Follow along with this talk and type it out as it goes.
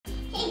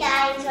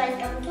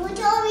friends, welcome to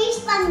Chhavi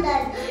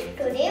Spandan.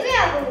 Today we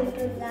are going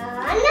to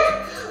learn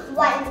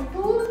 1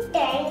 to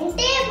 10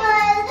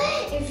 table.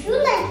 If you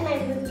like my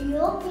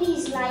video,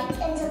 please like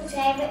and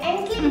subscribe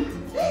and click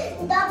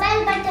the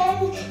bell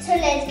button. So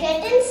let's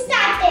get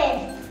started.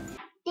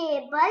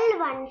 Table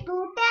 1 to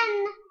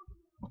 10.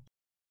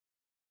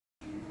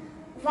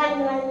 1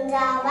 ones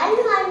are 1,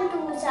 1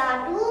 twos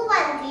are 2,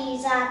 1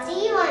 threes are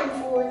 3, 1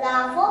 fours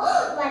are 4,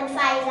 1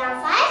 fives are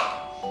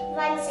 5,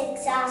 1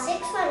 6 are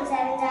 6, 1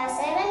 sevens are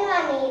 7,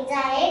 1 8s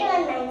are 8,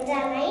 1 9s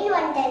are 9,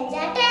 1 10s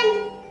are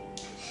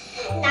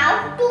 10.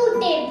 Now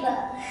 2 table.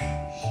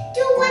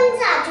 2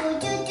 ones are 2,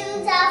 2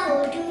 twos are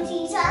 4, 2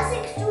 threes are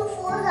 6, 2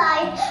 fours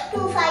are 8,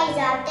 2 fives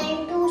are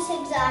 10, 2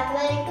 6 are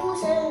 12, 2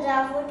 sevens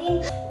are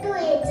 14, 2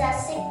 8s are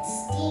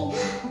 16,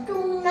 2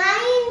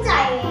 9s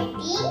are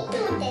 18,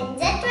 2 10s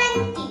are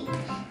 20.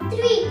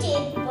 3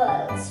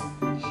 tables.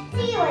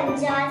 3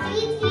 ones are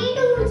 3, 3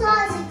 twos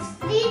are 6,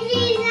 3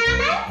 threes are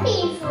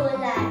 90, 4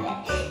 are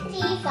 10,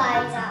 3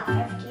 fives are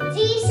 50,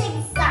 3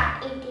 sixes are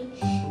 80,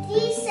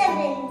 3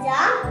 sevens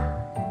are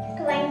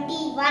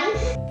 21,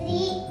 3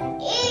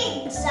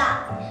 eights are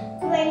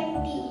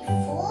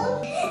 24,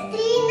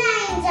 3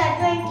 nines are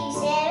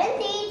 27,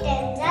 3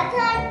 tens are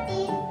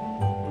 30.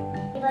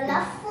 Table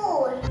of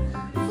 4.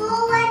 4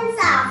 ones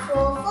are 4,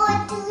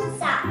 4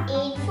 twos are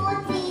 8, 4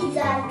 threes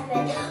are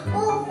 12,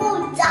 4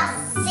 fours are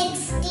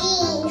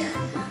 16,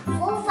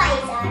 4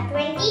 fives are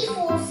 20,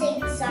 4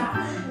 sixes are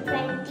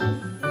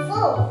 24,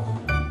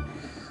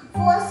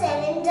 4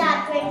 sevens are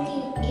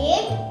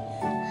 28,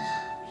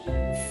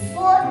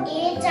 4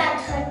 eights are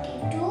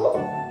 32,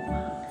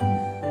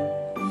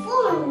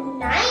 4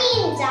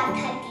 nines are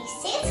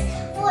 36,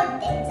 4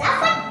 tens are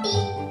 40.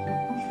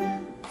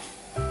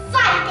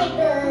 5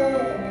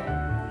 table.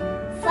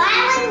 5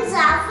 ones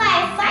are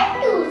 5,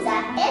 5 twos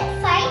are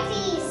 10, 5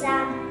 threes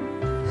are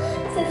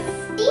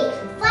 50,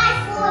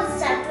 5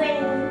 fours are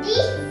 20,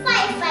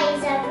 5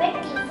 fives are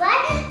 25,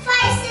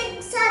 5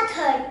 sixes are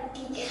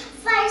 30,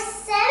 5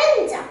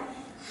 sevens are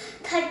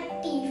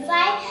 35,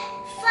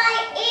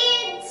 5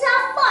 eights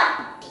are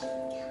 40,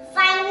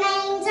 5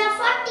 nines are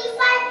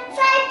 45,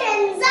 5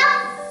 tens are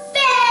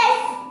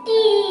 50.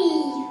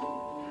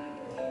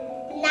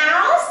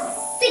 Now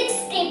 6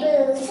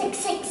 table. 6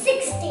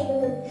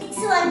 table. 6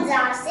 ones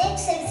are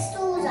 6, 6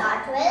 twos are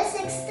 12,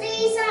 6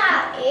 threes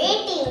are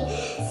 18,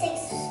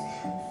 6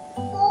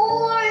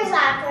 fours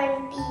are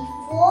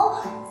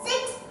 24, 6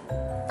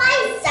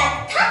 fives are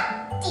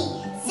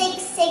 30,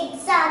 6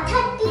 sixes are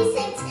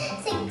 36,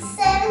 6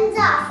 sevens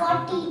are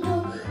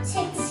 42, 6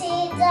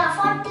 eights are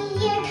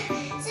 48,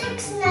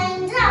 6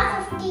 nines are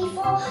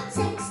 54,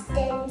 6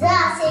 tens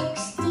are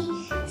 60.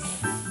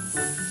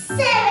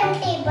 7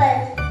 table.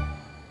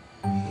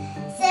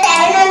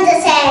 7 ones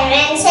are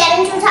 7,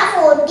 7 twos are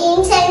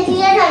 14, 7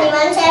 threes are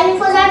 21, 7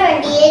 fours are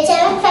 28,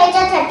 7 fives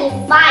are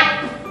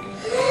 35,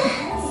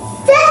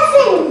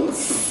 7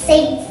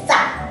 sixes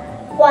are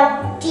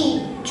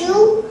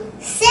 42,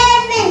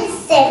 7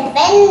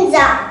 sevens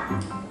are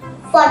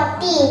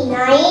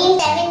 49,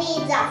 7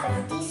 eights are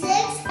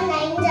 56, 9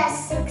 nines are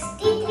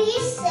 63,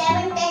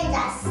 7 tens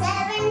are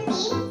 70,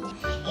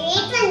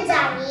 8 ones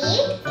are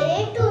 8,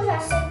 8 twos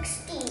are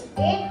 16,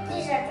 8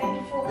 threes are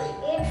 24,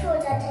 8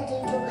 fours are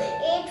 32,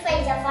 8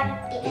 fives are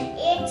 40,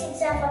 8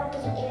 sixes are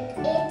 48,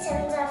 8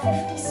 sevens are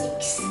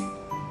 56,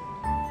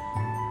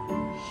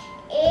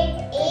 8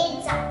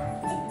 eights are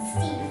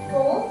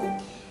 64,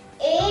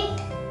 8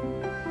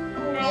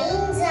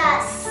 nines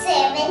are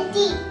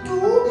 72,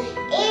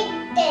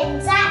 8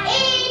 tens are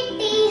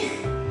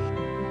 80,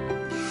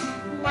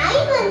 9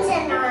 ones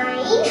are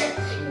 9,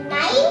 9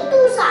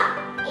 twos are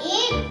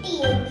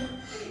 18,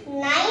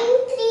 9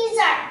 threes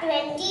are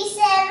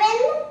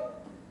 27,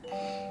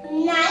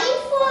 9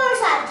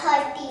 fours are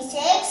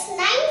 36,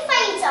 9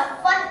 fives are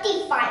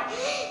 45,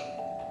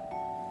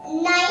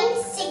 9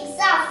 sixes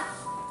are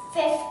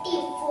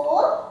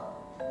 54,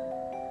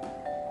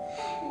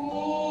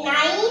 9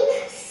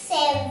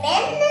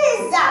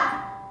 sevens are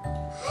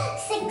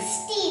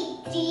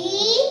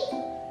 63,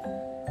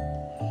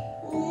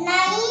 9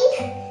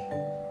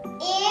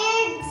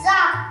 eights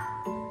are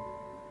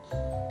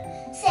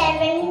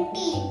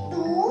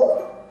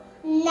 72,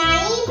 9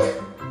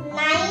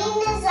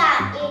 nines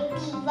are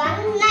 81,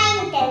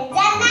 9 tens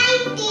are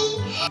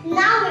 90.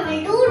 Now we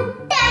will do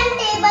 10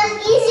 table,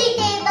 easy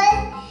table.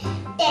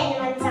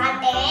 10 ones are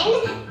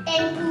 10,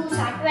 10 twos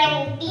are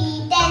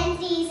 20, 10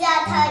 threes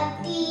are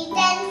 30,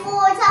 10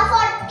 fours are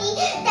 40,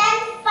 10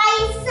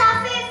 fives are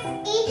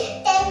 50,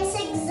 10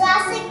 sixes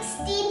are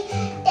 16,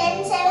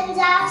 10 sevens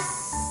are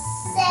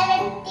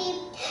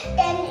 70,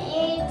 10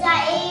 eights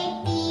are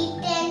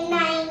 80, 10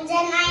 nines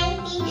are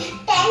 90,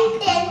 10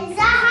 tens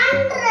are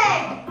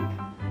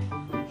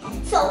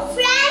 100. So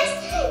friends,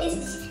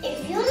 if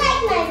you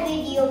like my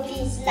video,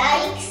 please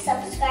like,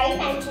 subscribe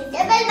and click the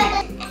bell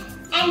button.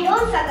 And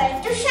don't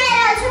forget to share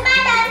also. Bye.